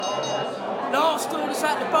Last orders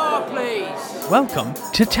at the bar, please. Welcome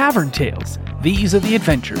to Tavern Tales. These are the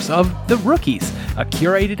adventures of The Rookies, a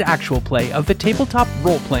curated actual play of the tabletop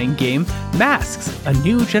role-playing game Masks, a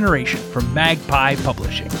new generation from Magpie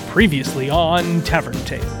Publishing. Previously on Tavern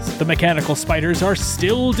Tales, the mechanical spiders are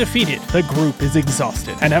still defeated, the group is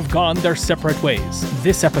exhausted, and have gone their separate ways.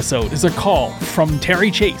 This episode is a call from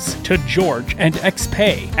Terry Chase to George and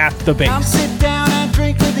X-Pay at the base. Come sit down and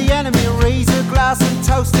drink with the enemy, raise a glass and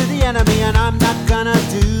toast to the enemy, and I'm not gonna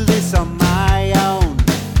do this on my own.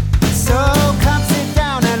 So come sit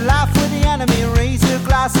down and laugh with the enemy, raise a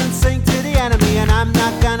glass and sing to the enemy, and I'm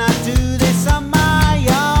not gonna do this on my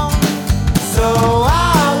own. So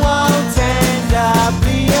I won't end up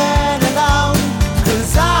being alone,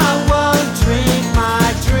 'cause I won't drink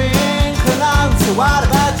my drink alone. So what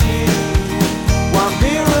about you? 1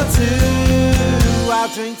 beer or two, I'll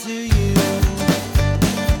drink to you.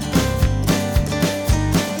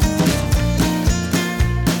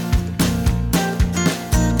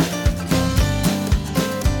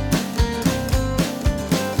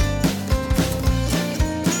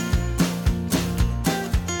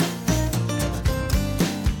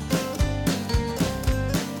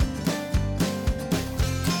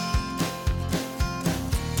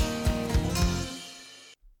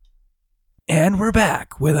 And we're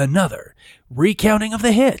back with another recounting of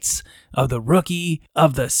the hits of the rookie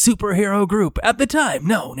of the superhero group at the time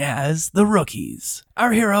known as the Rookies.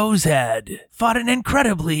 Our heroes had fought an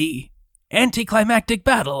incredibly anticlimactic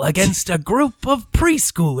battle against a group of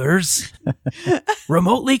preschoolers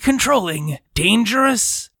remotely controlling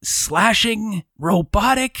dangerous, slashing,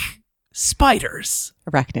 robotic spiders.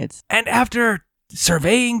 Arachnids. And after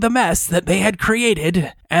surveying the mess that they had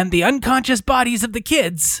created and the unconscious bodies of the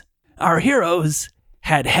kids, our heroes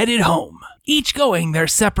had headed home, each going their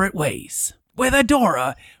separate ways, with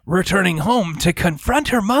Adora returning home to confront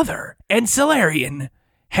her mother, and Solarian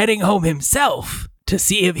heading home himself to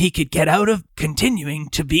see if he could get out of continuing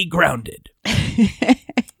to be grounded. God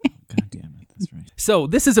damn it, that's right. So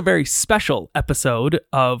this is a very special episode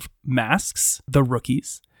of Masks, the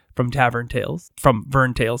Rookies, from Tavern Tales, from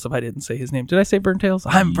Vern Tales, if I didn't say his name. Did I say Vern Tales?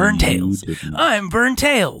 I'm Vern Tales. I'm Vern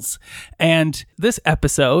Tales. And this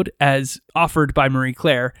episode, as offered by Marie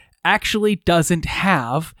Claire, actually doesn't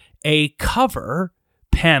have a cover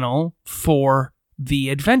panel for the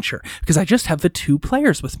adventure, because I just have the two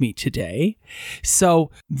players with me today.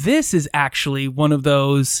 So this is actually one of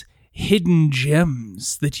those hidden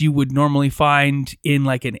gems that you would normally find in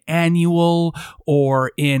like an annual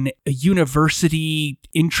or in a university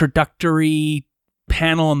introductory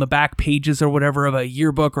panel on the back pages or whatever of a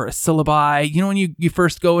yearbook or a syllabi. You know, when you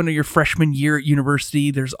first go into your freshman year at university,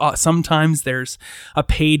 there's sometimes there's a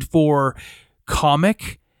paid for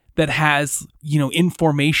comic that has, you know,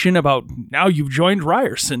 information about now you've joined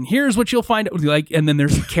Ryerson. Here's what you'll find out. Like, and then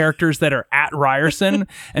there's characters that are at Ryerson,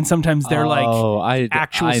 and sometimes they're actual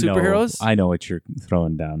superheroes. I know what you're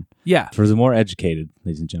throwing down. Yeah. For the more educated,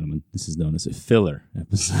 ladies and gentlemen, this is known as a filler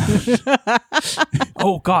episode.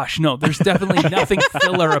 Oh gosh, no, there's definitely nothing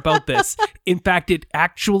filler about this. In fact, it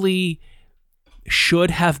actually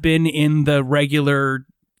should have been in the regular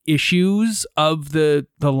issues of the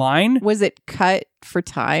line. Was it cut for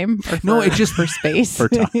time? Or No, it just for space. For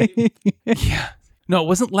time. Yeah. No, it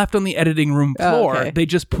wasn't left on the editing room floor. Oh, okay. They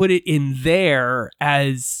just put it in there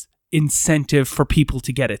as incentive for people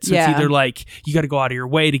to get it. So Yeah. it's either like you got to go out of your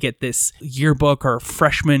way to get this yearbook or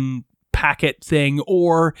freshman packet thing,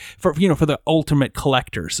 or for the ultimate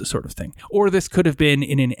collectors sort of thing. Or this could have been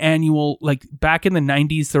in an annual, like back in the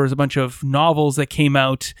 90s, there was a bunch of novels that came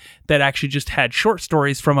out that actually just had short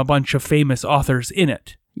stories from a bunch of famous authors in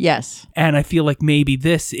it. Yes. And I feel like maybe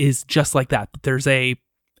this is just like that. There's a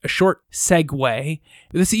short segue.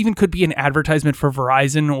 This even could be an advertisement for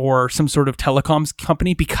Verizon or some sort of telecoms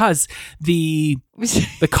company, because the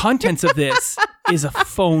contents of this is a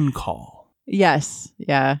phone call. Yes.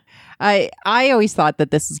 Yeah. I always thought that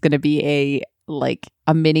this was going to be a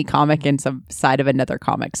mini comic in some side of another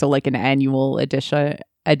comic. So like an annual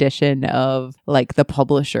edition of like the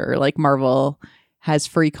publisher, like Marvel has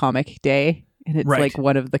Free Comic Day. And it's Right. like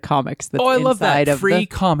one of the comics that's I love inside that. of Free the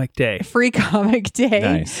Comic Day. Free Comic Day,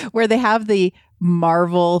 Nice. where they have the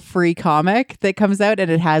Marvel free comic that comes out,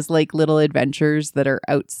 and it has like little adventures that are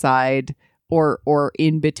outside or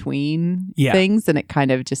in between things, and it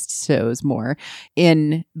kind of just shows more.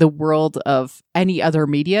 In the world of any other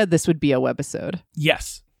media, this would be a webisode.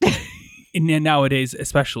 Yes. And nowadays,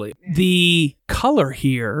 especially. The color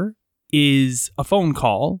here is a phone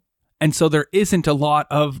call, and so there isn't a lot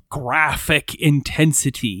of graphic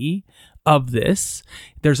intensity of this.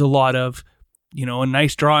 There's a lot of, a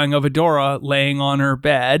nice drawing of Adora laying on her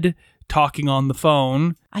bed, talking on the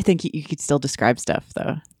phone. I think you could still describe stuff,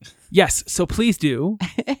 though. Yes, so please do.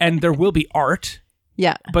 And there will be art,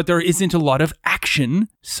 Yeah. but there isn't a lot of action.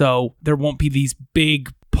 So there won't be these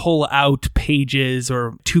big pull out pages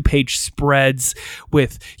or 2-page spreads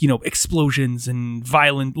with, explosions and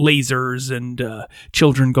violent lasers and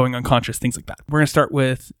children going unconscious, things like that. We're going to start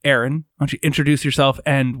with Aaron. Why don't you introduce yourself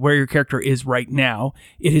and where your character is right now?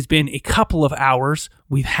 It has been a couple of hours.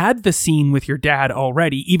 We've had the scene with your dad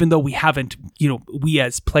already, even though we haven't, we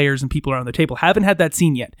as players and people around the table haven't had that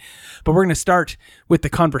scene yet. But we're going to start with the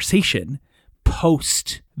conversation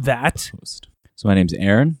post that. So my name's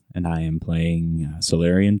Aaron, and I am playing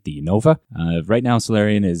Solarian the Nova. Right now,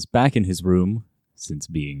 Solarian is back in his room since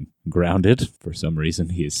being grounded. For some reason,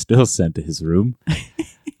 he is still sent to his room,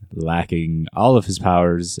 lacking all of his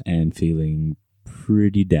powers and feeling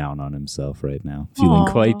pretty down on himself right now.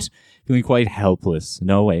 Feeling quite helpless.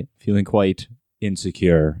 No, wait. Feeling quite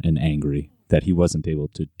insecure and angry that he wasn't able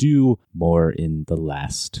to do more in the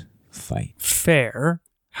last fight. Fair.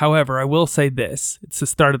 However, I will say this. It's the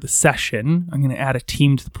start of the session. I'm going to add a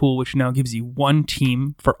team to the pool, which now gives you one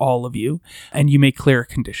team for all of you, and you may clear a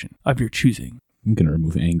condition of your choosing. I'm going to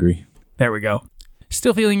remove angry. There we go.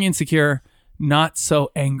 Still feeling insecure, not so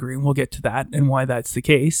angry. We'll get to that and why that's the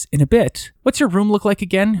case in a bit. What's your room look like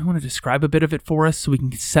again? You want to describe a bit of it for us so we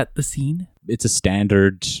can set the scene? It's a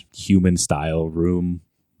standard human-style room.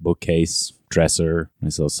 Bookcase, dresser,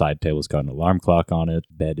 nice little side table's got an alarm clock on it.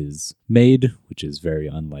 Bed is made, which is very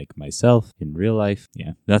unlike myself in real life.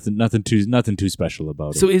 Yeah, nothing too special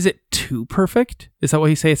about it. So is it too perfect? Is that why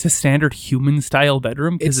you say it's a standard human style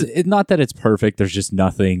bedroom? It's not that it's perfect. There's just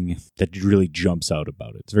nothing that really jumps out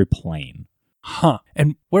about it. It's very plain. Huh.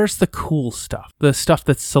 And where's the cool stuff? The stuff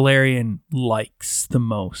that Solarian likes the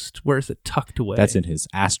most? Where's it tucked away? That's in his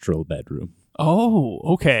astral bedroom. Oh,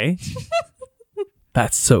 okay.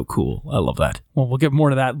 That's so cool. I love that. Well, we'll get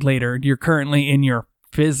more to that later. You're currently in your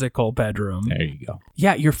physical bedroom. There you go.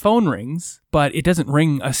 Yeah, your phone rings, but it doesn't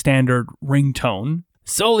ring a standard ringtone.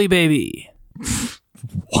 Soli, baby.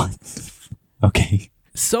 What? Okay.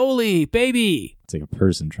 Soli, baby. It's like a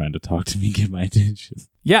person trying to talk to me, get my attention.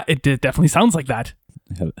 Yeah, it definitely sounds like that.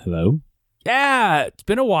 Hello? Yeah, it's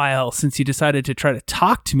been a while since you decided to try to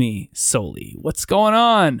talk to me, Soli. What's going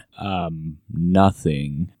on?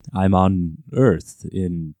 Nothing. I'm on Earth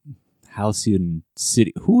in Halcyon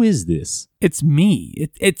City. Who is this? It's me.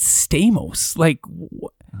 It's Stamos. Like,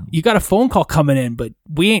 you got a phone call coming in, but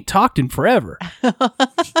we ain't talked in forever.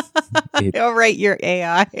 Oh, right, you're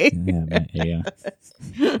AI. Yeah, my AI.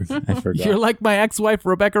 I forgot. You're like my ex-wife,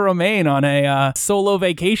 Rebecca Romaine, on a solo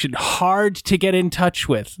vacation. Hard to get in touch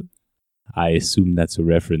with. I assume that's a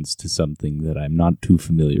reference to something that I'm not too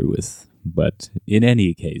familiar with. But in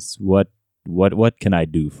any case, what can I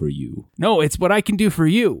do for you? No, it's what I can do for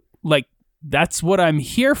you. Like, that's what I'm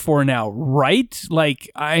here for now, right? Like,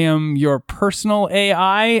 I am your personal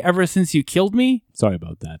AI ever since you killed me? Sorry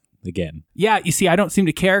about that. Again. Yeah, you see, I don't seem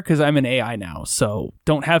to care because I'm an AI now, so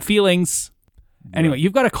don't have feelings. Anyway,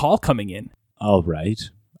 you've got a call coming in. All right.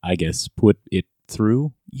 I guess put it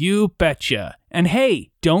through. You betcha. And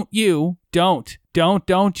hey, don't you.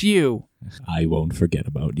 I won't forget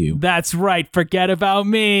about you. That's right. Forget about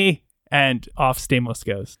me. And off Stamos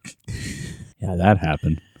goes. Yeah, that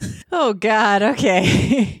happened. Oh, God.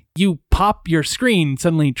 Okay. You pop your screen,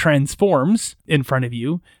 suddenly transforms in front of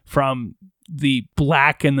you from the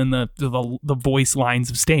black and then the voice lines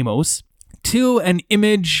of Stamos to an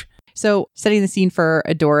image. So setting the scene for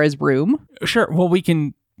Adora's room. Sure. Well, we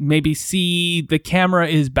can maybe see the camera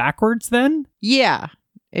is backwards then? Yeah.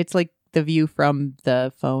 It's like the view from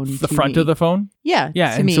the phone. The front of the phone? Yeah.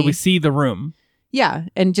 Yeah. And so we see the room. Yeah.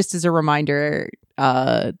 And just as a reminder,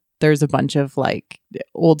 there's a bunch of like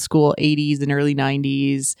old school 80s and early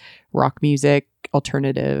 90s rock music,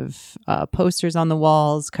 alternative posters on the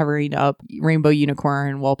walls covering up rainbow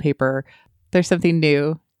unicorn wallpaper. There's something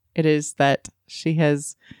new. It is that she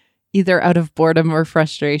has either out of boredom or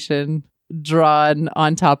frustration drawn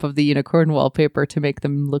on top of the unicorn wallpaper to make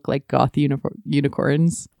them look like goth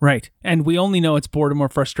unicorns. Right. And we only know it's boredom or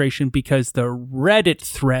frustration because the Reddit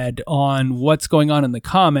thread on what's going on in the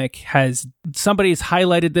comic has somebody's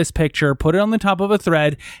highlighted this picture, put it on the top of a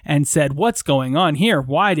thread and said, what's going on here?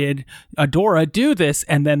 Why did Adora do this?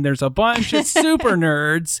 And then there's a bunch of super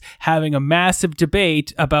nerds having a massive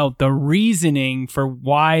debate about the reasoning for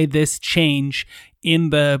why this change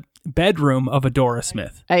in the bedroom of Adora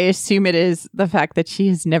Smith. I assume it is the fact that she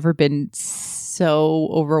has never been so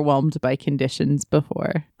overwhelmed by conditions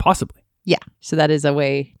before. Possibly. Yeah. So that is a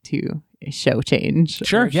way to show change.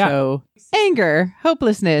 Sure, yeah. Show anger,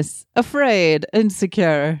 hopelessness, afraid,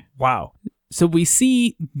 insecure. Wow. So we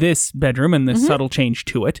see this bedroom and this subtle change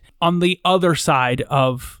to it. On the other side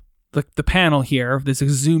of the panel here, there's a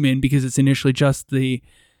zoom in because it's initially just the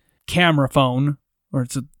camera phone, or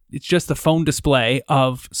it's just the phone display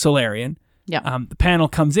of Solarian. Yeah. The panel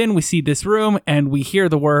comes in, we see this room, and we hear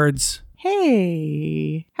the words,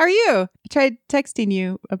 "Hey, how are you? I tried texting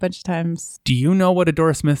you a bunch of times." "Do you know what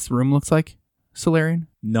Adora Smith's room looks like, Solarian?"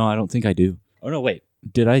 No, I don't think I do. Oh, no, wait.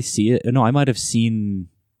 Did I see it? No, I might have seen...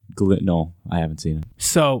 No, I haven't seen it.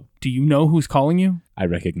 So, do you know who's calling you? I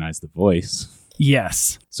recognize the voice.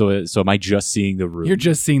 Yes. So am I just seeing the room? You're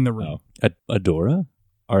just seeing the room. Oh. Adora?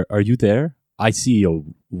 Are you there? I see a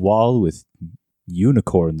wall with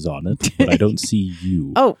unicorns on it, but I don't see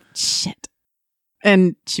you. Oh, shit.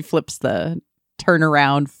 And she flips the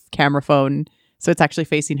turnaround camera phone so it's actually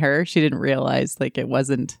facing her. She didn't realize it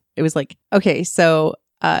wasn't. It was like, okay, so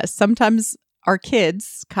sometimes our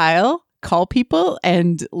kids, Kyle, call people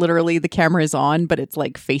and literally the camera is on, but it's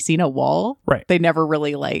facing a wall. Right. They never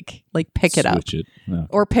really pick it up. Switch it. No.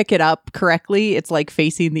 Or pick it up correctly. It's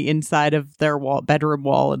facing the inside of their bedroom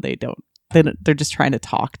wall, and they're just trying to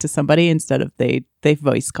talk to somebody instead of they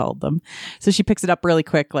voice called them. So she picks it up really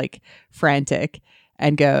quick, frantic,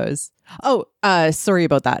 and goes, "Oh, sorry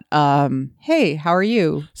about that. Hey, how are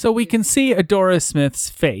you?" So we can see Adora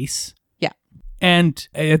Smith's face. Yeah. And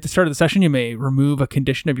at the start of the session, you may remove a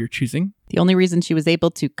condition of your choosing. The only reason she was able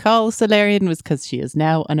to call Solarian was because she is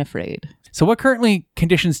now unafraid. So what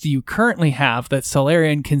conditions do you currently have that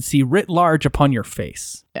Solarian can see writ large upon your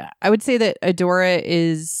face? Yeah, I would say that Adora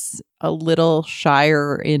is a little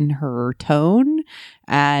shyer in her tone,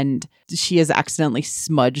 and she has accidentally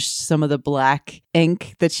smudged some of the black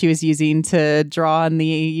ink that she was using to draw on the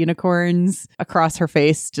unicorns across her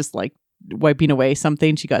face, just wiping away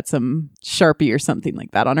something. She got some Sharpie or something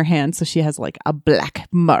like that on her hand, so she has a black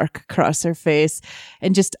mark across her face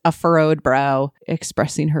and just a furrowed brow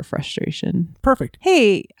expressing her frustration. Perfect.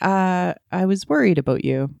 Hey, I was worried about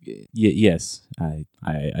you. Yes, I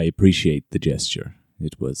appreciate the gesture.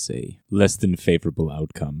 It was a less than favorable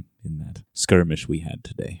outcome in that skirmish we had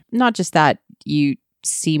today. Not just that, you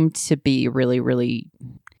seem to be really, really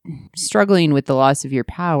struggling with the loss of your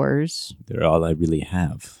powers. They're all I really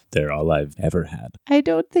have. They're all I've ever had. I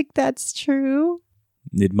don't think that's true.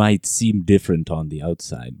 It might seem different on the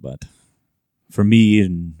outside, but for me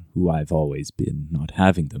and who I've always been, not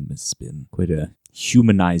having them has been quite a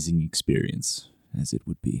humanizing experience, as it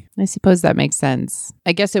would be. I suppose that makes sense.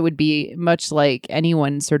 I guess it would be much like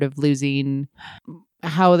anyone sort of losing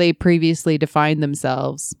how they previously defined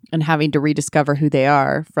themselves and having to rediscover who they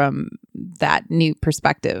are from that new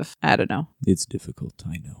perspective. I don't know. It's difficult,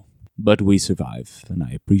 I know. But we survive, and I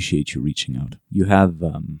appreciate you reaching out. You have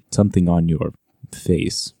something on your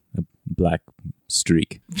face, a black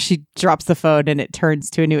streak. She drops the phone and it turns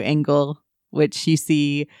to a new angle, which you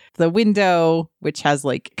see the window, which has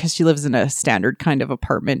because she lives in a standard kind of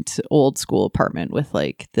apartment, old school apartment with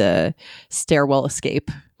the stairwell escape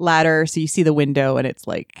ladder. So you see the window and it's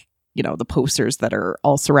the posters that are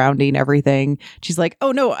all surrounding everything. She's like,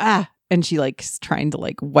 "Oh no, And she trying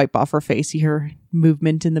to wipe off her face. You hear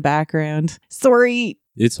movement in the background. Sorry.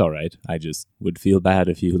 It's all right. I just would feel bad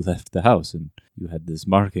if you left the house and you had this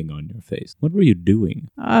marking on your face. What were you doing?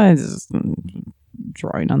 I just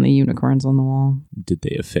drawing on the unicorns on the wall. Did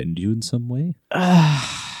they offend you in some way?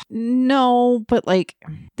 No, but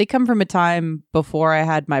they come from a time before I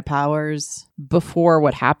had my powers, before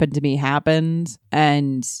what happened to me happened,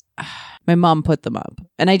 and my mom put them up.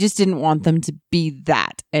 And I just didn't want them to be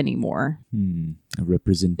that anymore. A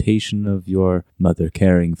representation of your mother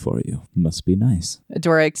caring for you. Must be nice.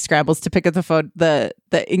 Adora scrambles to pick up the phone, the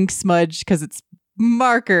ink smudge, because its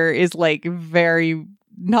marker is very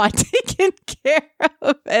not taken care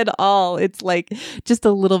of at all. It's just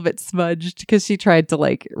a little bit smudged because she tried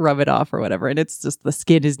to rub it off or whatever, and it's just the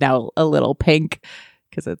skin is now a little pink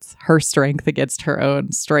because it's her strength against her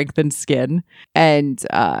own strengthened skin. And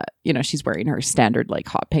she's wearing her standard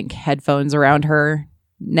hot pink headphones around her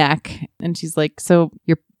neck, and she's like, "So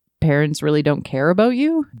your parents really don't care about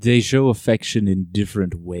you?" They show affection in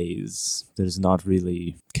different ways. There's not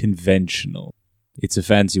really conventional. It's a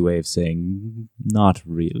fancy way of saying not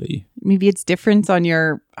really. Maybe it's different on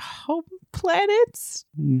your home planets.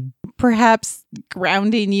 Perhaps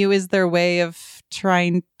grounding you is their way of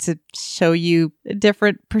trying to show you a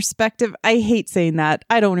different perspective. I hate saying that.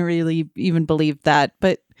 I don't really even believe that,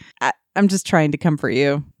 but I'm just trying to comfort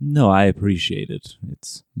you. No, I appreciate it.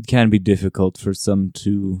 It can be difficult for some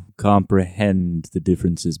to comprehend the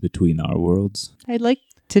differences between our worlds. I'd like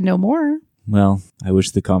to know more. Well, I wish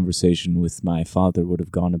the conversation with my father would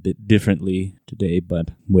have gone a bit differently today, but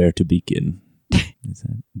where to begin?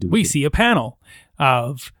 We see a panel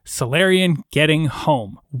of Solarian getting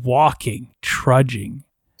home, walking, trudging,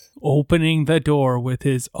 opening the door with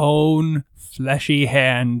his own fleshy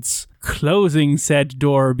hands, closing said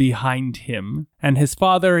door behind him. And his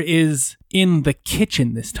father is in the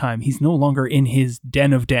kitchen this time. He's no longer in his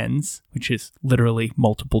den of dens, which is literally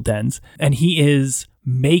multiple dens. And he is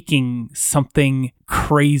making something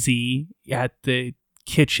crazy at the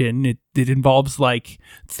kitchen. It involves like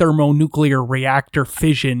thermonuclear reactor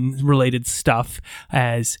fission related stuff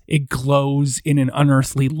as it glows in an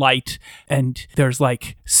unearthly light, and there's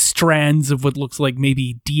like strands of what looks like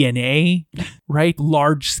maybe DNA, right?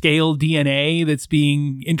 Large scale DNA that's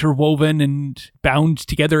being interwoven and bound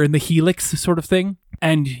together in the helix sort of thing.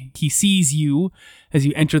 And he sees you as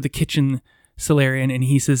you enter the kitchen, Solarian, and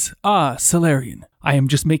he says, Solarian, I am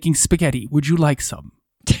just making spaghetti. Would you like some?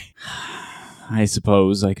 I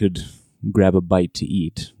suppose I could grab a bite to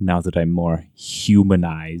eat now that I'm more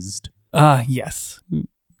humanized. Yes.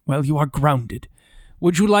 Well, you are grounded.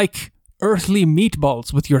 Would you like earthly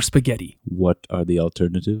meatballs with your spaghetti? What are the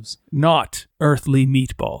alternatives? Not earthly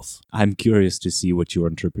meatballs. I'm curious to see what your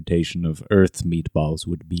interpretation of earth meatballs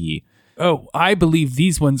would be. Oh, I believe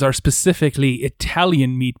these ones are specifically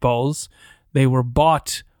Italian meatballs. They were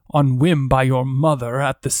bought on whim by your mother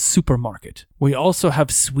at the supermarket. We also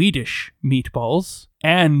have Swedish meatballs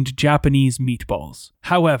and Japanese meatballs.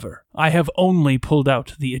 However, I have only pulled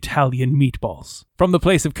out the Italian meatballs from the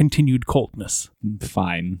place of continued coldness.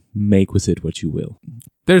 Fine. Make with it what you will.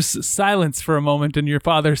 There's silence for a moment, and your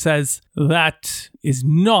father says, that is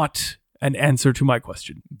not an answer to my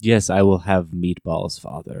question. Yes, I will have meatballs,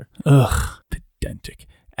 father. Ugh, pedantic.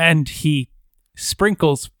 And he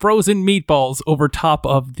sprinkles frozen meatballs over top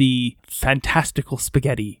of the fantastical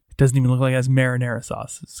spaghetti. It doesn't even look like it has marinara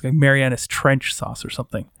sauce. It's like Mariana's Trench sauce or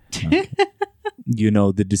something. Okay. You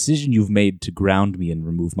know, the decision you've made to ground me and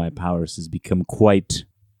remove my powers has become quite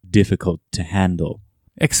difficult to handle.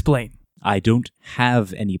 Explain. I don't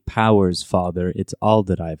have any powers, father. It's all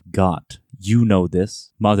that I've got. You know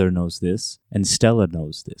this, Mother knows this, and Stella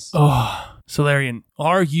knows this. Oh, Solarian,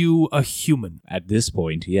 are you a human? At this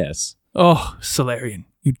point, yes. Oh, Solarian,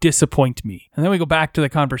 you disappoint me. And then we go back to the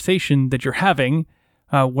conversation that you're having,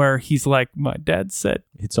 where he's like, my dad said.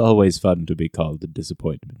 It's always fun to be called a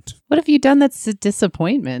disappointment. What have you done that's a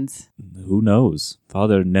disappointment? Who knows?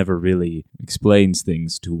 Father never really explains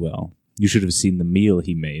things too well. You should have seen the meal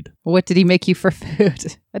he made. What did he make you for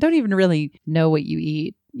food? I don't even really know what you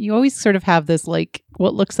eat. You always sort of have this, like,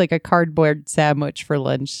 what looks like a cardboard sandwich for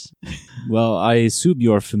lunch. Well, I assume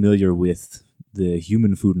you're familiar with the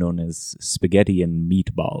human food known as spaghetti and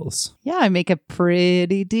meatballs. Yeah, I make a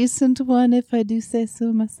pretty decent one if I do say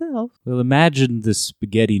so myself. Well, imagine the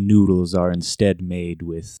spaghetti noodles are instead made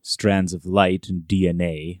with strands of light and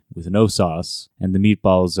DNA with no sauce, and the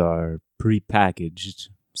meatballs are pre-packaged,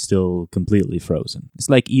 still completely frozen. It's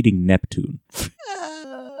like eating Neptune.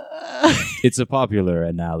 It's a popular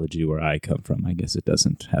analogy where I come from. I guess it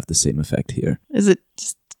doesn't have the same effect here. Is it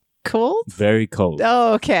just cold? Very cold.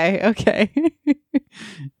 Oh, okay.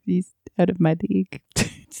 He's out of my league.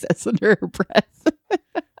 Says under her breath.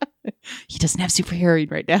 He doesn't have super hearing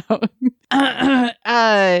right now.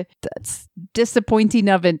 That's disappointing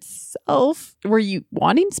of itself. Were you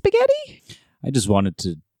wanting spaghetti? I just wanted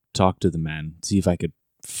to talk to the man, see if I could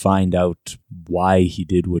find out why he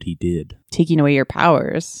did what he did. Taking away your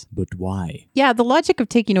powers. But why? Yeah, the logic of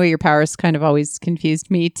taking away your powers kind of always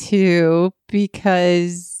confused me too,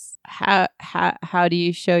 because how do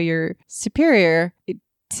you show you're superior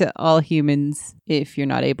to all humans if you're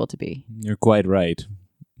not able to be? You're quite right.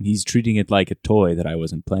 He's treating it like a toy that I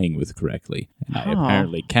wasn't playing with correctly. And I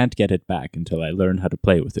apparently can't get it back until I learn how to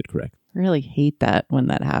play with it correctly. I really hate that when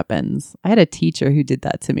that happens. I had a teacher who did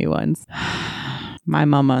that to me once. My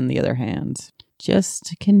mom, on the other hand,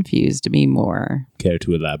 just confused me more. Care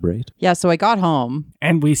to elaborate? Yeah, so I got home.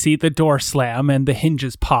 And we see the door slam and the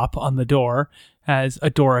hinges pop on the door as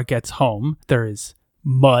Adora gets home. There is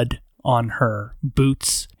mud on her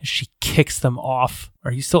boots. She kicks them off.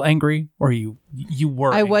 Are you still angry? Or you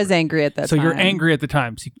were I angry? Was angry at that so time. So you're angry at the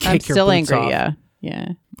time. So you kick I'm your still boots angry, off. Yeah.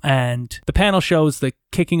 And the panel shows the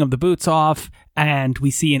kicking of the boots off, and we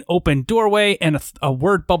see an open doorway, and a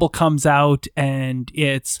word bubble comes out, and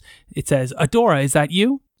it says, Adora, is that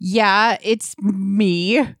you? Yeah, it's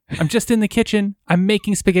me. I'm just in the kitchen. I'm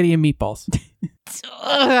making spaghetti and meatballs.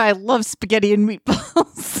 I love spaghetti and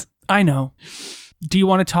meatballs. I know. Do you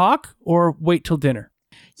want to talk or wait till dinner?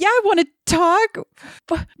 Yeah, I want to talk,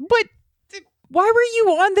 but why were you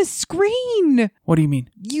on the screen? What do you mean?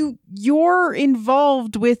 You're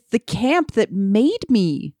involved with the camp that made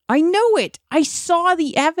me. I know it. I saw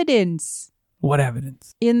the evidence. What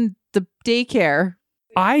evidence? In the daycare.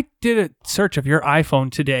 I did a search of your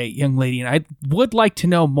iPhone today, young lady, and I would like to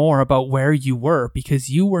know more about where you were because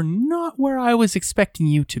you were not where I was expecting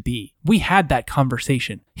you to be. We had that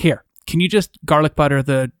conversation. Here, can you just garlic butter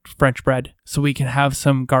the French bread so we can have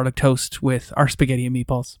some garlic toast with our spaghetti and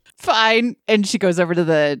meatballs? Fine. And she goes over to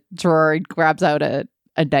the drawer and grabs out a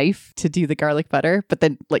knife to do the garlic butter, but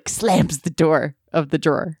then like slams the door of the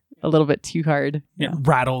drawer a little bit too hard. It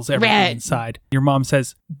rattles everything inside. Your mom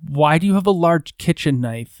says, "Why do you have a large kitchen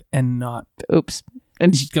knife and not..." Oops.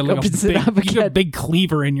 And she got like opens it up you again. got a big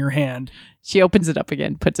cleaver in your hand. She opens it up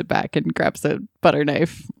again, puts it back, and grabs a butter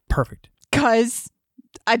knife. Perfect. 'Cause,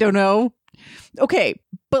 I don't know. Okay,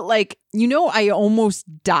 but like, I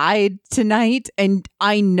almost died tonight, and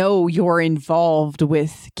I know you're involved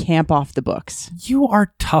with Camp Off the Books. You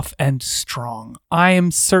are tough and strong. I am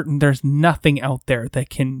certain there's nothing out there that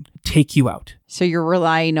can take you out. So you're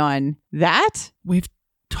relying on that? We've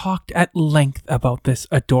talked at length about this,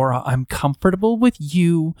 Adora. I'm comfortable with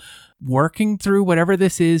you working through whatever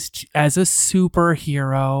this is as a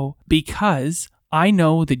superhero because I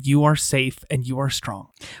know that you are safe and you are strong.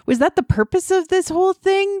 Was that the purpose of this whole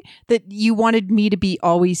thing? That you wanted me to be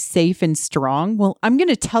always safe and strong? Well, I'm going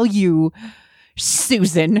to tell you,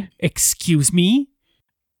 Susan. Excuse me?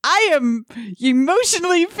 I am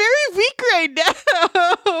emotionally very weak right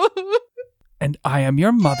now. And I am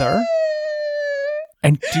your mother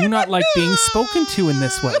and do not like being spoken to in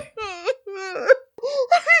this way.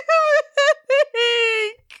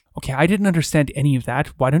 Okay, I didn't understand any of that.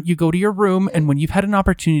 Why don't you go to your room, and when you've had an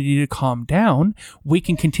opportunity to calm down, we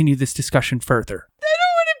can continue this discussion further. I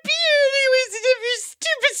don't want to be here anyways of your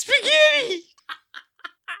stupid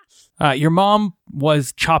spaghetti. Your mom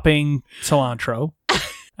was chopping cilantro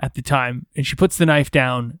at the time, and she puts the knife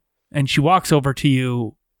down, and she walks over to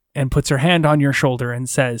you and puts her hand on your shoulder and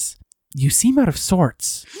says, "You seem out of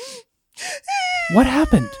sorts. What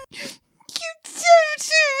happened?"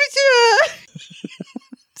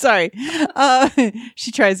 Sorry.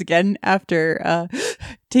 She tries again after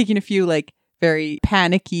taking a few very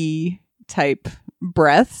panicky type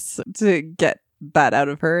breaths to get that out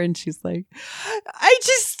of her. And she's like, I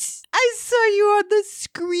saw you on the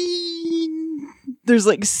screen. There's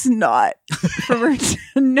snot from her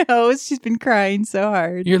nose. She's been crying so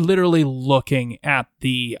hard. You're literally looking at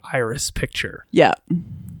the iris picture. Yeah.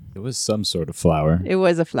 It was some sort of flower. It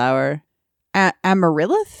was a flower.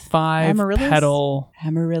 Amaryllis? 5 petal.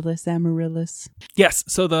 Amaryllis. Yes.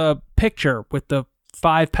 So the picture with the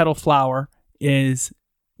 5 petal flower is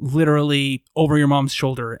literally over your mom's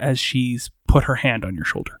shoulder as she's put her hand on your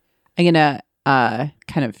shoulder. I'm going to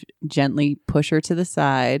kind of gently push her to the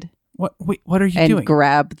side. Wait, what are you and doing? And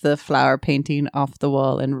grab the flower painting off the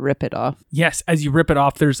wall and rip it off. Yes. As you rip it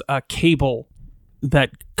off, there's a cable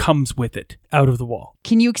that comes with it out of the wall.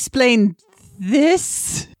 Can you explain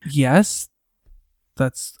this? Yes.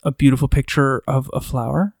 That's a beautiful picture of a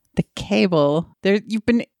flower. The cable. There, you've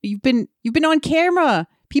been on camera.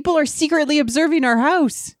 People are secretly observing our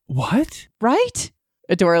house. What? Right?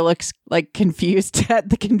 Adora looks confused at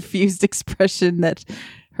the confused expression that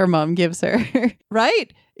her mom gives her.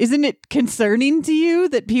 Right? Isn't it concerning to you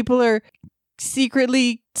that people are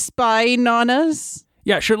secretly spying on us?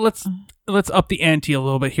 Yeah, sure. Let's up the ante a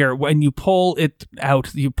little bit here. When you pull it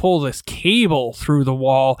out, you pull this cable through the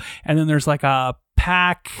wall, and then there's a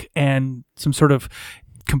pack and some sort of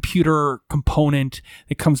computer component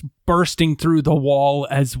that comes bursting through the wall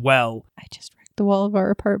as well. I just wrecked the wall of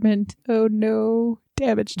our apartment. Oh no.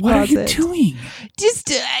 Damaged closet. What are you doing?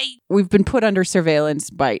 We've been put under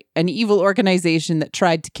surveillance by an evil organization that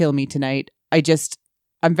tried to kill me tonight.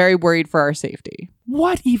 I'm very worried for our safety.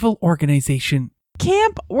 What evil organization?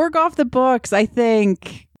 Camp Off the Books, I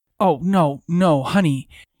think. Oh, no, honey.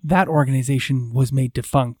 That organization was made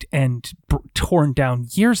defunct and torn down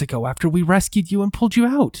years ago after we rescued you and pulled you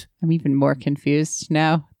out. I'm even more confused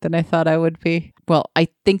now than I thought I would be. Well, I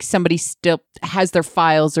think somebody still has their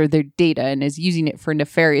files or their data and is using it for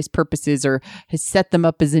nefarious purposes or has set them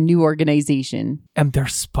up as a new organization. And they're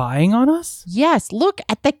spying on us? Yes, look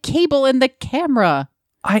at the cable and the camera.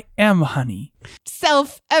 I am, honey.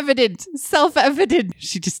 Self-evident.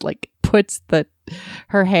 She just puts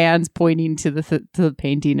her hands pointing to the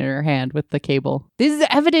painting in her hand with the cable. This is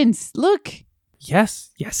evidence. Look.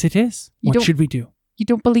 Yes, it is. What should we do? You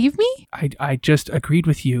don't believe me? I just agreed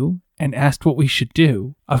with you and asked what we should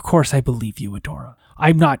do. Of course I believe you, Adora.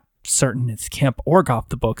 I'm not certain it's Camp Off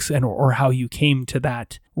the Books or how you came to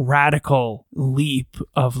that radical leap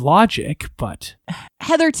of logic, but...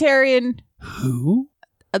 Heather Tarian. Who?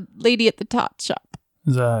 A lady at the tot shop.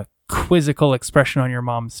 There's a quizzical expression on your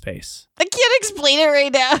mom's face. I can't explain it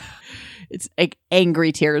right now. It's like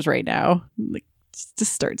angry tears right now. Like,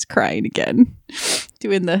 just starts crying again,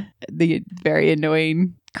 doing the very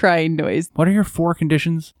annoying crying noise. What are your 4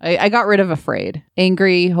 conditions? I got rid of afraid.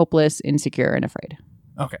 Angry, hopeless, insecure, and afraid.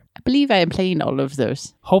 Okay. I believe I am playing all of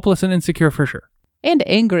those. Hopeless and insecure for sure. And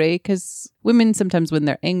angry, because women sometimes when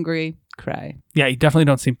they're angry, cry. Yeah, you definitely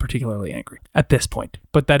don't seem particularly angry at this point.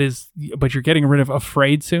 But you're getting rid of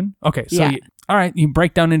afraid soon? Okay, so Yeah. all right, you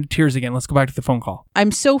break down into tears again. Let's go back to the phone call.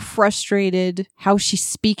 I'm so frustrated how she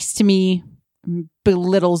speaks to me,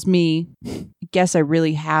 belittles me. I guess I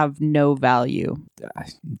really have no value.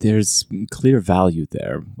 There's clear value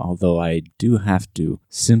there, although I do have to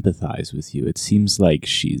sympathize with you. It seems like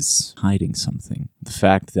she's hiding something. The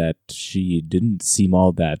fact that she didn't seem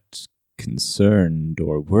all that concerned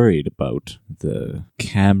or worried about the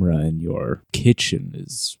camera in your kitchen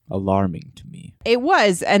is alarming to me. It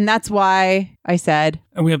was, and that's why I said,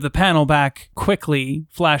 And we have the panel back quickly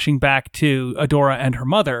flashing back to Adora and her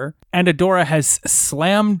mother. And Adora has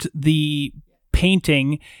slammed the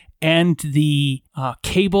painting and the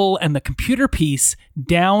cable and the computer piece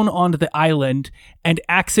down onto the island and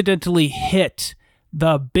accidentally hit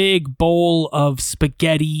the big bowl of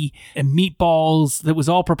spaghetti and meatballs that was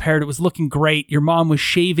all prepared. It was looking great. Your mom was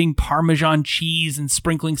shaving Parmesan cheese and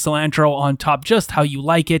sprinkling cilantro on top, just how you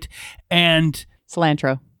like it. And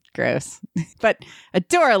cilantro. Gross. But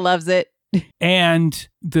Adora loves it. And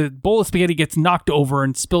the bowl of spaghetti gets knocked over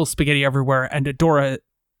and spills spaghetti everywhere. And Adora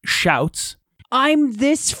shouts, I'm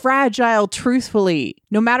this fragile, truthfully.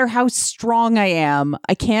 No matter how strong I am,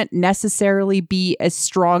 I can't necessarily be as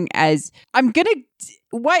strong as I'm gonna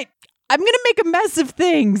make a mess of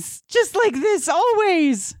things. Just like this,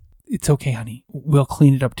 always. It's okay, honey. We'll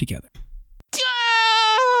clean it up together.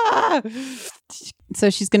 Ah! So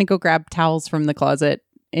she's gonna go grab towels from the closet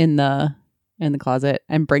in the closet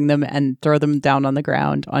and bring them and throw them down on the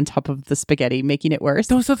ground on top of the spaghetti, making it worse.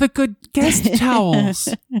 Those are the good guest towels.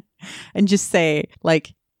 And just say,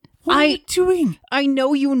 like, What are you doing? I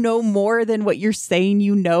know you know more than what you're saying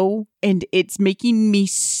you know, and it's making me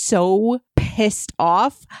so pissed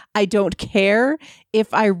off. I don't care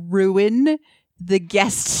if I ruin the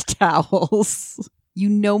guest towels. You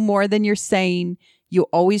know more than you're saying. You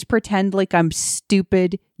always pretend like I'm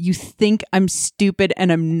stupid. You think I'm stupid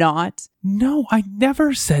and I'm not. No, I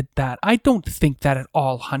never said that. I don't think that at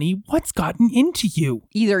all, honey. What's gotten into you?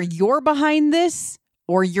 Either you're behind this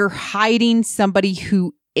or you're hiding somebody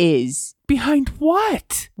who is. Behind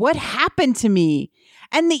what? What happened to me?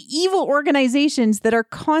 And the evil organizations that are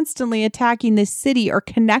constantly attacking this city are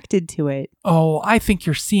connected to it. Oh, I think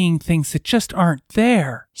you're seeing things that just aren't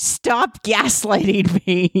there. Stop gaslighting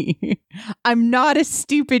me. I'm not a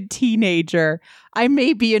stupid teenager. I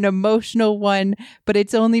may be an emotional one, but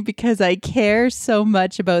it's only because I care so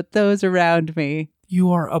much about those around me.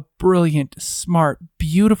 You are a brilliant, smart,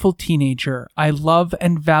 beautiful teenager. I love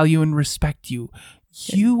and value and respect you.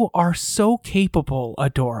 You are so capable,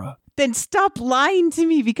 Adora. Then stop lying to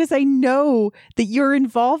me, because I know that you're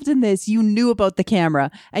involved in this. You knew about the camera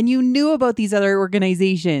and you knew about these other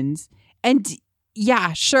organizations. And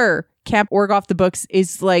yeah, sure, Camp Orgoff the Books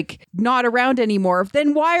is like not around anymore.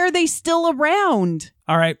 Then why are they still around?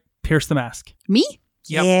 All right, pierce the mask. Me?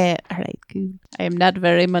 Yep. Yeah, all right, good. I am not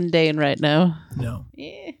very mundane right now. No.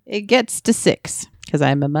 It gets to 6 because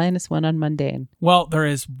I'm a -1 on mundane. Well, there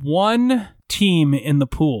is one team in the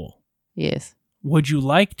pool. Yes. Would you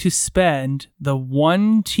like to spend the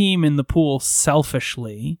one team in the pool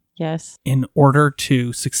selfishly Yes. in order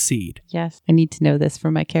to succeed? Yes. I need to know this for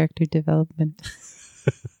my character development.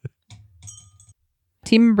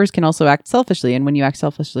 Team members can also act selfishly, and when you act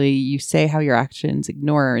selfishly, you say how your actions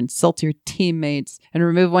ignore or insult your teammates, and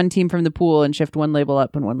remove one team from the pool and shift one label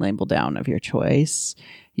up and one label down of your choice.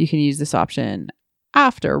 You can use this option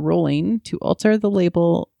after rolling to alter the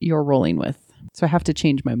label you're rolling with. So I have to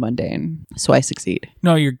change my mundane, so I succeed.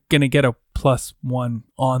 No, you're going to get a +1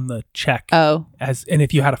 on the check. Oh. And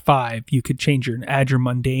if you had a 5, you could add your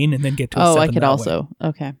mundane and then get to a 7 I could that also. way.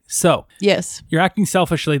 Okay. So, yes. You're acting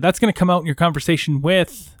selfishly. That's going to come out in your conversation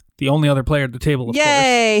with the only other player at the table, of course.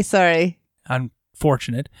 Yay! Sorry.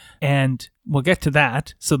 Unfortunate. And we'll get to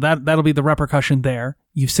that. So that'll be the repercussion there.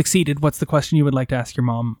 You've succeeded. What's the question you would like to ask your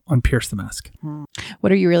mom on Pierce the Mask?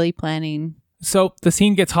 What are you really planning? So the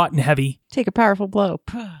scene gets hot and heavy. Take a powerful blow.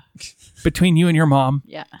 Between you and your mom.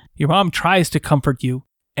 Yeah. Your mom tries to comfort you,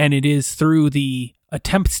 and it is through the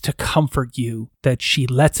attempts to comfort you that she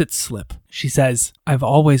lets it slip. She says, I've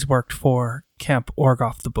always worked for Camp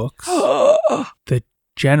Orgoff the Books. The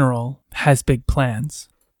general has big plans,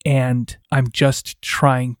 and I'm just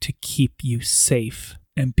trying to keep you safe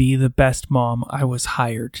and be the best mom I was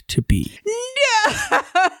hired to be. No!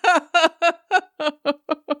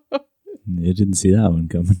 You didn't see that one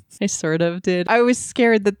coming. I sort of did. I was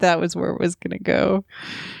scared that was where it was going to go.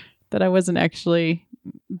 That I wasn't actually,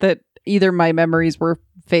 that either my memories were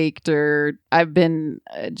faked or I've been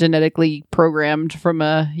genetically programmed from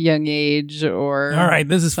a young age or All right,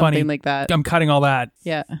 this is something funny. like that. I'm cutting all that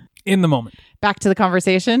Yeah. in the moment. Back to the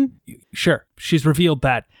conversation. Sure, she's revealed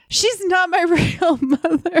that. She's not my real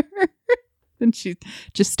mother. And she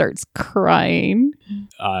just starts crying.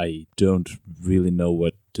 I don't really know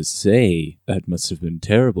what to say. That must have been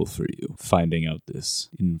terrible for you, finding out this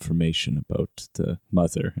information about the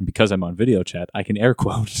mother. And because I'm on video chat, I can air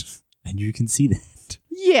quote, and you can see that.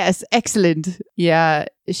 Yes, excellent. Yeah,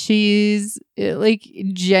 she's like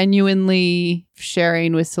genuinely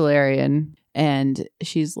sharing with Solarian. And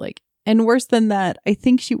she's like, and worse than that, I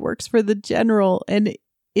think she works for the general and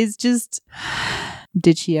is just...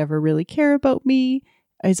 Did she ever really care about me?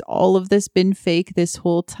 Has all of this been fake this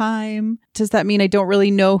whole time? Does that mean I don't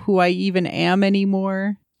really know who I even am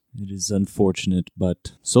anymore? It is unfortunate,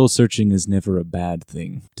 but soul searching is never a bad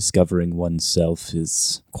thing. Discovering oneself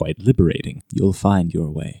is quite liberating. You'll find your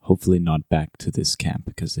way. Hopefully not back to this camp,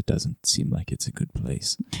 because it doesn't seem like it's a good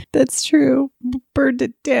place. That's true. Burned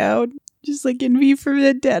it down. Just like in V for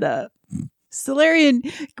Vendetta. Solarian,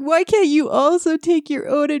 why can't you also take your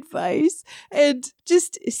own advice and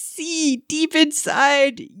just see deep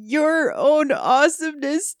inside your own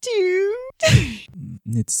awesomeness too?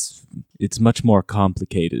 It's much more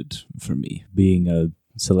complicated for me. Being a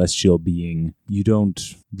celestial being, you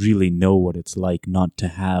don't really know what it's like not to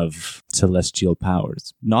have celestial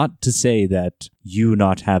powers. Not to say that you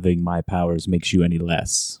not having my powers makes you any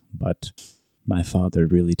less, but... my father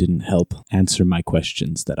really didn't help answer my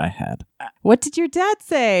questions that I had. What did your dad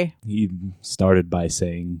say? He started by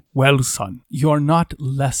saying, Well, son, you're not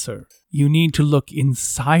lesser. You need to look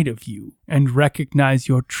inside of you and recognize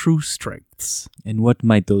your true strengths. and what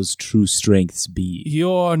might those true strengths be?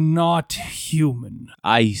 You're not human.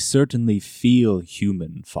 I certainly feel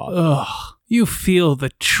human, Father. Ugh. You feel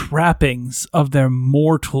the trappings of their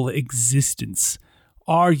mortal existence.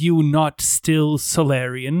 Are you not still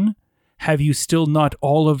Solarian? Have you still not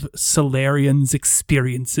all of Solarian's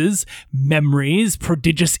experiences, memories,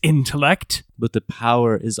 prodigious intellect? But the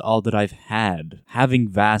power is all that I've had. Having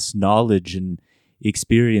vast knowledge and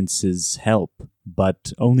experiences help,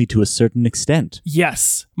 but only to a certain extent.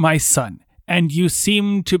 Yes, my son. And you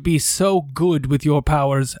seem to be so good with your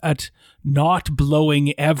powers at not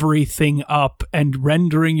blowing everything up and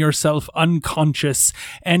rendering yourself unconscious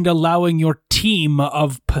and allowing your team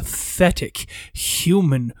of pathetic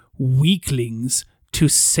human weaklings to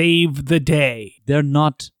save the day. They're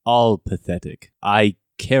not all pathetic. I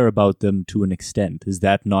care about them to an extent. Is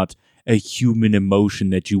that not a human emotion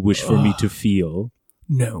that you wish for me to feel?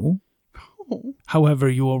 No. However,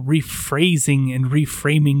 you are rephrasing and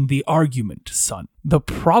reframing the argument, son. The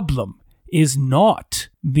problem is not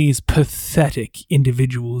these pathetic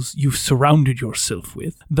individuals you've surrounded yourself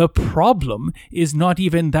with. The problem is not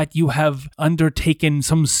even that you have undertaken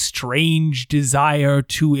some strange desire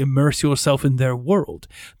to immerse yourself in their world.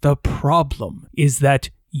 The problem is that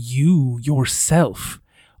you yourself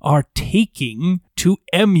are taking to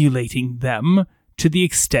emulating them to the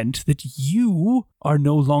extent that you are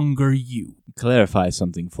no longer you. Clarify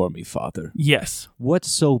something for me, Father. Yes.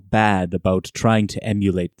 What's so bad about trying to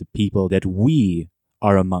emulate the people that we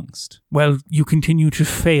are amongst? Well, you continue to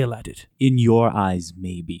fail at it. In your eyes,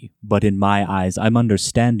 maybe. But in my eyes, I'm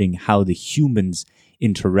understanding how the humans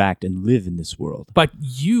interact and live in this world. But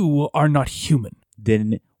you are not human.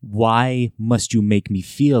 Then why must you make me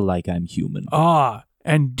feel like I'm human? Ah,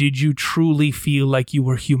 and did you truly feel like you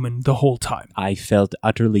were human the whole time? I felt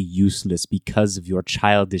utterly useless because of your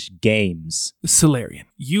childish games. Solarian,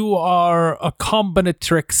 you are a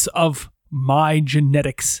combinatrix of my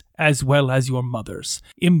genetics as well as your mother's,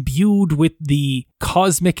 imbued with the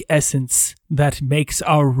cosmic essence that makes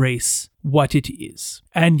our race what it is.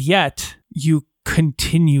 And yet, you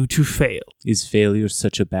continue to fail. Is failure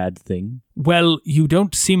such a bad thing? Well, you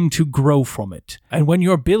don't seem to grow from it. And when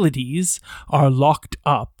your abilities are locked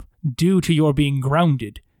up due to your being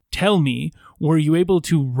grounded, tell me, were you able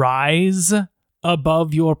to rise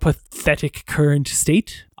above your pathetic current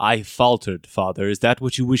state? I faltered, Father. Is that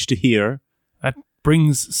what you wish to hear? That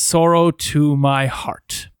brings sorrow to my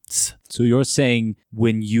heart. So you're saying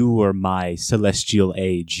when you were my celestial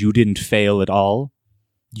age, you didn't fail at all?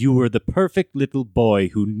 You were the perfect little boy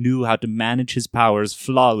who knew how to manage his powers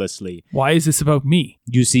flawlessly. Why is this about me?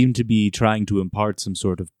 You seem to be trying to impart some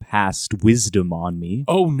sort of past wisdom on me.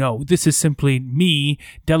 Oh no, this is simply me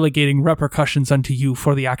delegating repercussions unto you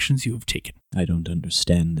for the actions you have taken. I don't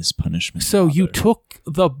understand this punishment. So you Father. took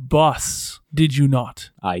the bus, did you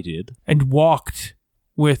not? I did. And walked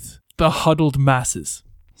with the huddled masses.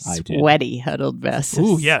 I did. Sweaty, huddled messes.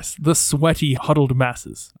 Ooh, yes, the sweaty, huddled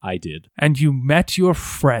masses. I did. And you met your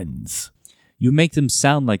friends. You make them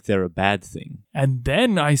sound like they're a bad thing. And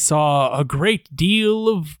then I saw a great deal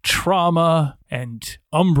of trauma and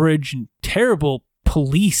umbrage and terrible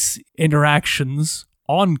police interactions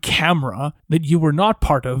on camera that you were not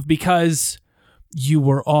part of because you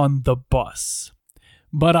were on the bus.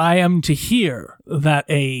 But I am to hear that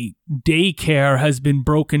a daycare has been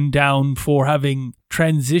broken down for having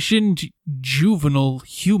transitioned juvenile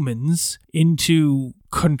humans into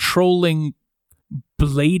controlling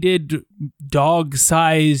bladed,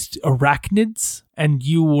 dog-sized arachnids, and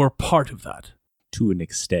you were part of that. To an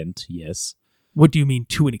extent, yes. What do you mean,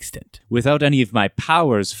 to an extent? Without any of my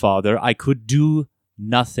powers, Father, I could do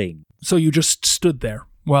nothing. So you just stood there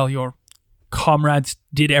while your comrades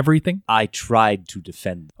did everything? I tried to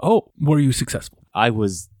defend them. Oh, were you successful? I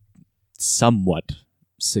was somewhat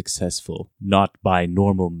successful. Not by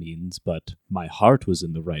normal means, but my heart was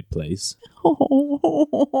in the right place.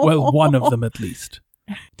 Well, one of them at least.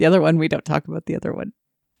 The other one, we don't talk about the other one.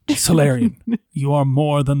 Solarian, you are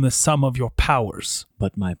more than the sum of your powers.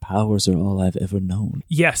 But my powers are all I've ever known.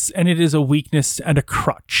 Yes, and it is a weakness and a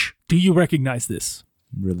crutch. Do you recognize this?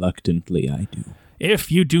 Reluctantly, I do.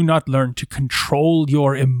 If you do not learn to control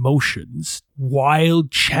your emotions while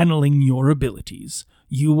channeling your abilities,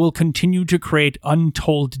 you will continue to create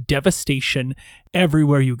untold devastation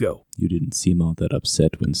everywhere you go. You didn't seem all that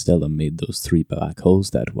upset when Stella made those 3 black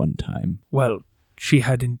holes that one time. Well, she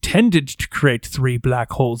had intended to create 3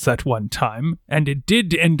 black holes at one time, and it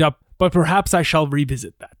did end up, but perhaps I shall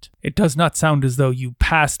revisit that. It does not sound as though you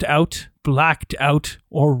passed out, blacked out,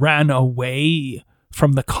 or ran away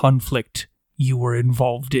from the conflict you were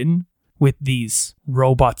involved in with these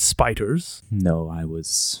robot spiders. No, I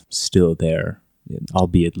was still there, in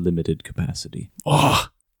albeit limited capacity. Oh,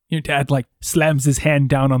 your dad slams his hand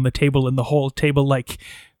down on the table and the whole table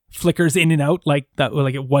flickers in and out like that.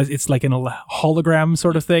 It's like in a hologram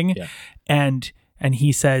sort of thing. Yeah. And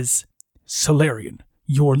he says, Solarian,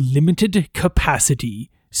 your limited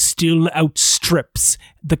capacity still outstrips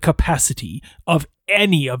the capacity of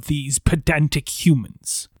any of these pedantic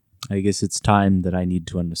humans. I guess it's time that I need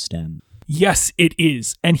to understand. Yes, it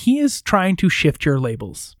is. And he is trying to shift your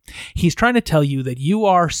labels. He's trying to tell you that you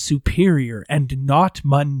are superior and not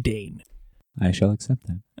mundane. I shall accept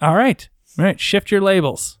that. All right. Shift your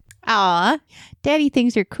labels. Aw, Daddy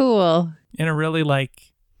thinks you're cool. In a really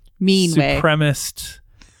Mean way. supremacist,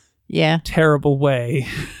 Yeah. terrible way.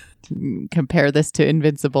 Compare this to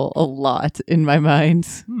Invincible a lot in my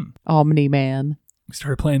mind. Omni-Man. We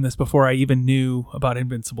started playing this before I even knew about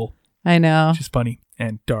Invincible, I know. which is funny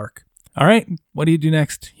and dark. All right. What do you do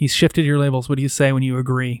next? He's shifted your labels. What do you say when you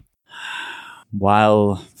agree?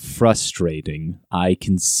 While frustrating, I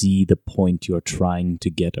can see the point you're trying to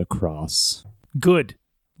get across. Good.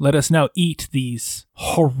 Let us now eat these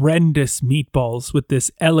horrendous meatballs with this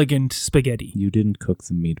elegant spaghetti. You didn't cook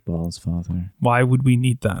the meatballs, Father. Why would we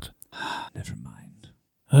need that? Never mind.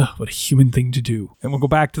 Ugh, what a human thing to do. And we'll go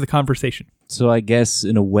back to the conversation. So I guess,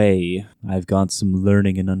 in a way, I've got some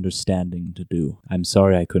learning and understanding to do. I'm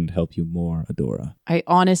sorry I couldn't help you more, Adora. I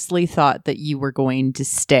honestly thought that you were going to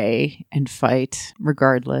stay and fight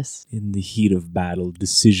regardless. In the heat of battle,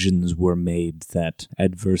 decisions were made that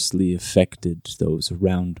adversely affected those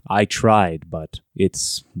around. I tried, but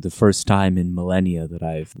it's the first time in millennia that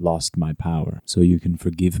I've lost my power. So you can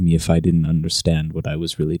forgive me if I didn't understand what I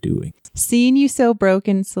was really doing. Seeing you so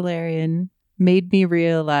broken, Solarian, made me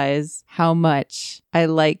realize how much I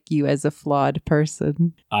like you as a flawed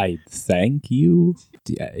person. I thank you.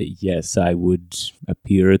 Yes, I would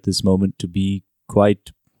appear at this moment to be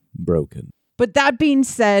quite broken. But that being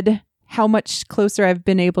said, how much closer I've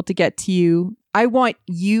been able to get to you, I want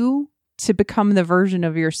you to become the version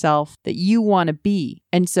of yourself that you want to be.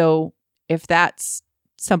 And so if that's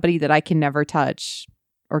somebody that I can never touch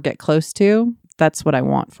or get close to, that's what I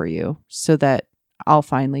want for you, so that I'll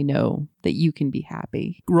finally know that you can be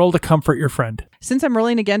happy. Roll to comfort your friend. Since I'm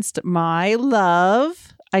rolling against my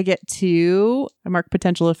love, I get to mark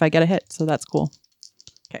potential if I get a hit. So that's cool.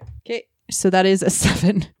 Okay. So that is a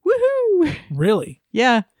 7. Woohoo! Really?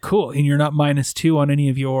 Yeah. Cool. And you're not -2 on any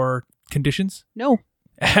of your conditions? No.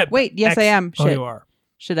 Wait, yes, I am. Oh, Shit. you are.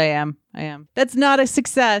 Should I am. That's not a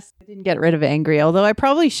success. I didn't get rid of angry, although I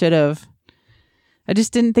probably should have. I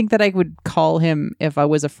just didn't think that I would call him if I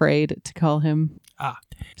was afraid to call him.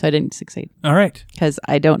 So I didn't succeed. All right. Because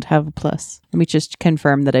I don't have a plus. Let me just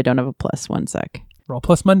confirm that I don't have a plus. 1 sec. Roll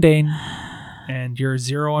plus mundane. And you're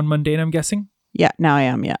 0 on mundane, I'm guessing? Yeah, now I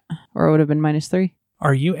am, yeah. Or it would have been -3.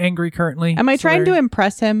 Are you angry currently? Am I trying to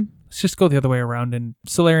impress him? Let's just go the other way around. And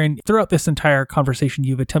Solarian, throughout this entire conversation,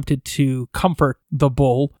 you've attempted to comfort the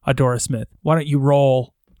bull, Adora Smith. Why don't you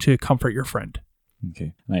roll to comfort your friend?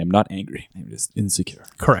 Okay. I am not angry. I'm just insecure.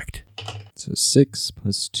 Correct. So 6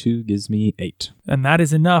 plus 2 gives me 8. And that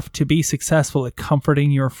is enough to be successful at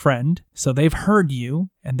comforting your friend. So they've heard you,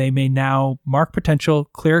 and they may now mark potential,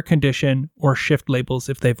 clear a condition, or shift labels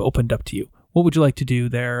if they've opened up to you. What would you like to do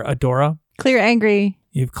there, Adora? Clear angry.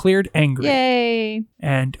 You've cleared angry. Yay.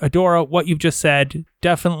 And Adora, what you've just said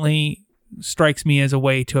definitely strikes me as a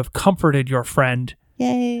way to have comforted your friend.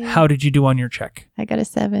 Yay. How did you do on your check? I got a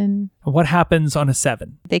 7. What happens on a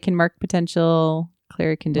 7? They can mark potential,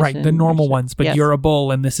 clear a condition. Right, the normal ones, but Yes. you're a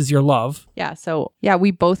bull and this is your love. Yeah, so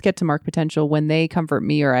we both get to mark potential when they comfort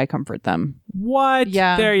me or I comfort them. What?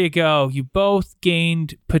 Yeah. There you go. You both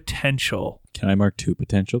gained potential. Can I mark 2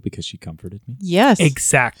 potential because she comforted me? Yes.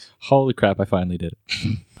 Exact. Holy crap, I finally did it.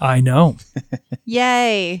 I know.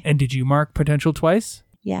 Yay. And did you mark potential twice?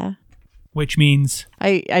 Yeah. Which means?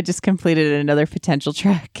 I just completed another potential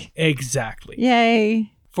track. Exactly.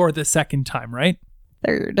 Yay. For the second time, right?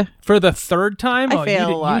 3rd. For the 3rd time? I fail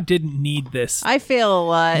a lot. You didn't need this. I fail a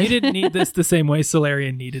lot. You didn't need this the same way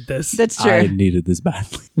Solarian needed this. That's true. I needed this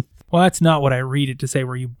badly. Well, that's not what I read it to say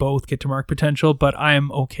where you both get to mark potential, but I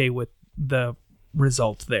am okay with the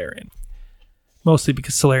result therein. Mostly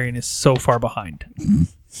because Solarian is so far behind.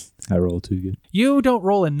 I roll too good. You don't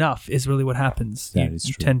roll enough is really what happens. That you, is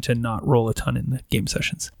you true. tend to not roll a ton in the game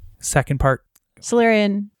sessions. Second part.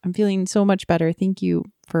 Solarian, I'm feeling so much better. Thank you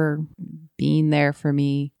for being there for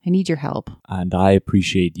me. I need your help. And I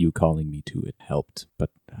appreciate you calling me to it. Helped.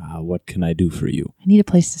 But what can I do for you? I need a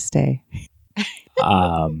place to stay.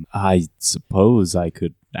 I suppose I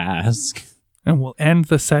could ask. And we'll end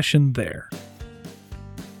the session there.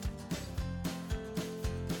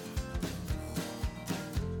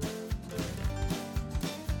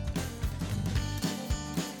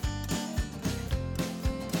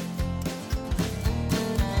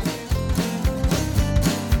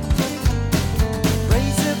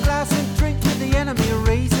 Raise a glass and drink with the enemy.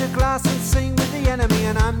 Raise a glass and sing with the enemy.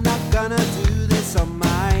 And I'm not gonna do this on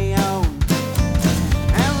my own.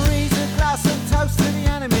 And raise a glass and toast to the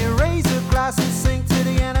enemy. Raise a glass and sing to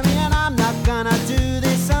the enemy. And I'm not gonna do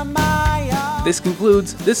this on my own. This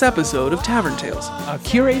concludes this episode of Tavern Tales. A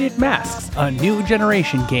Curated Masks, a new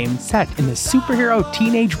generation game set in the superhero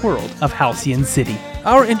teenage world of Halcyon City.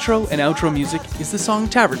 Our intro and outro music is the song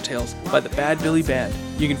Tavern Tales by the Bad Billy Band.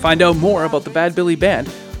 You can find out more about the Bad Billy Band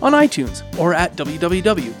on iTunes or at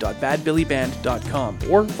www.badbillyband.com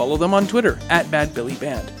or follow them on Twitter at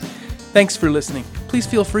badbillyband. Thanks for listening. Please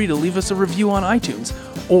feel free to leave us a review on iTunes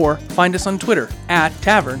or find us on Twitter at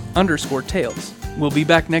tavern_tales. We'll be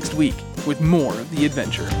back next week with more of the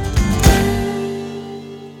adventure.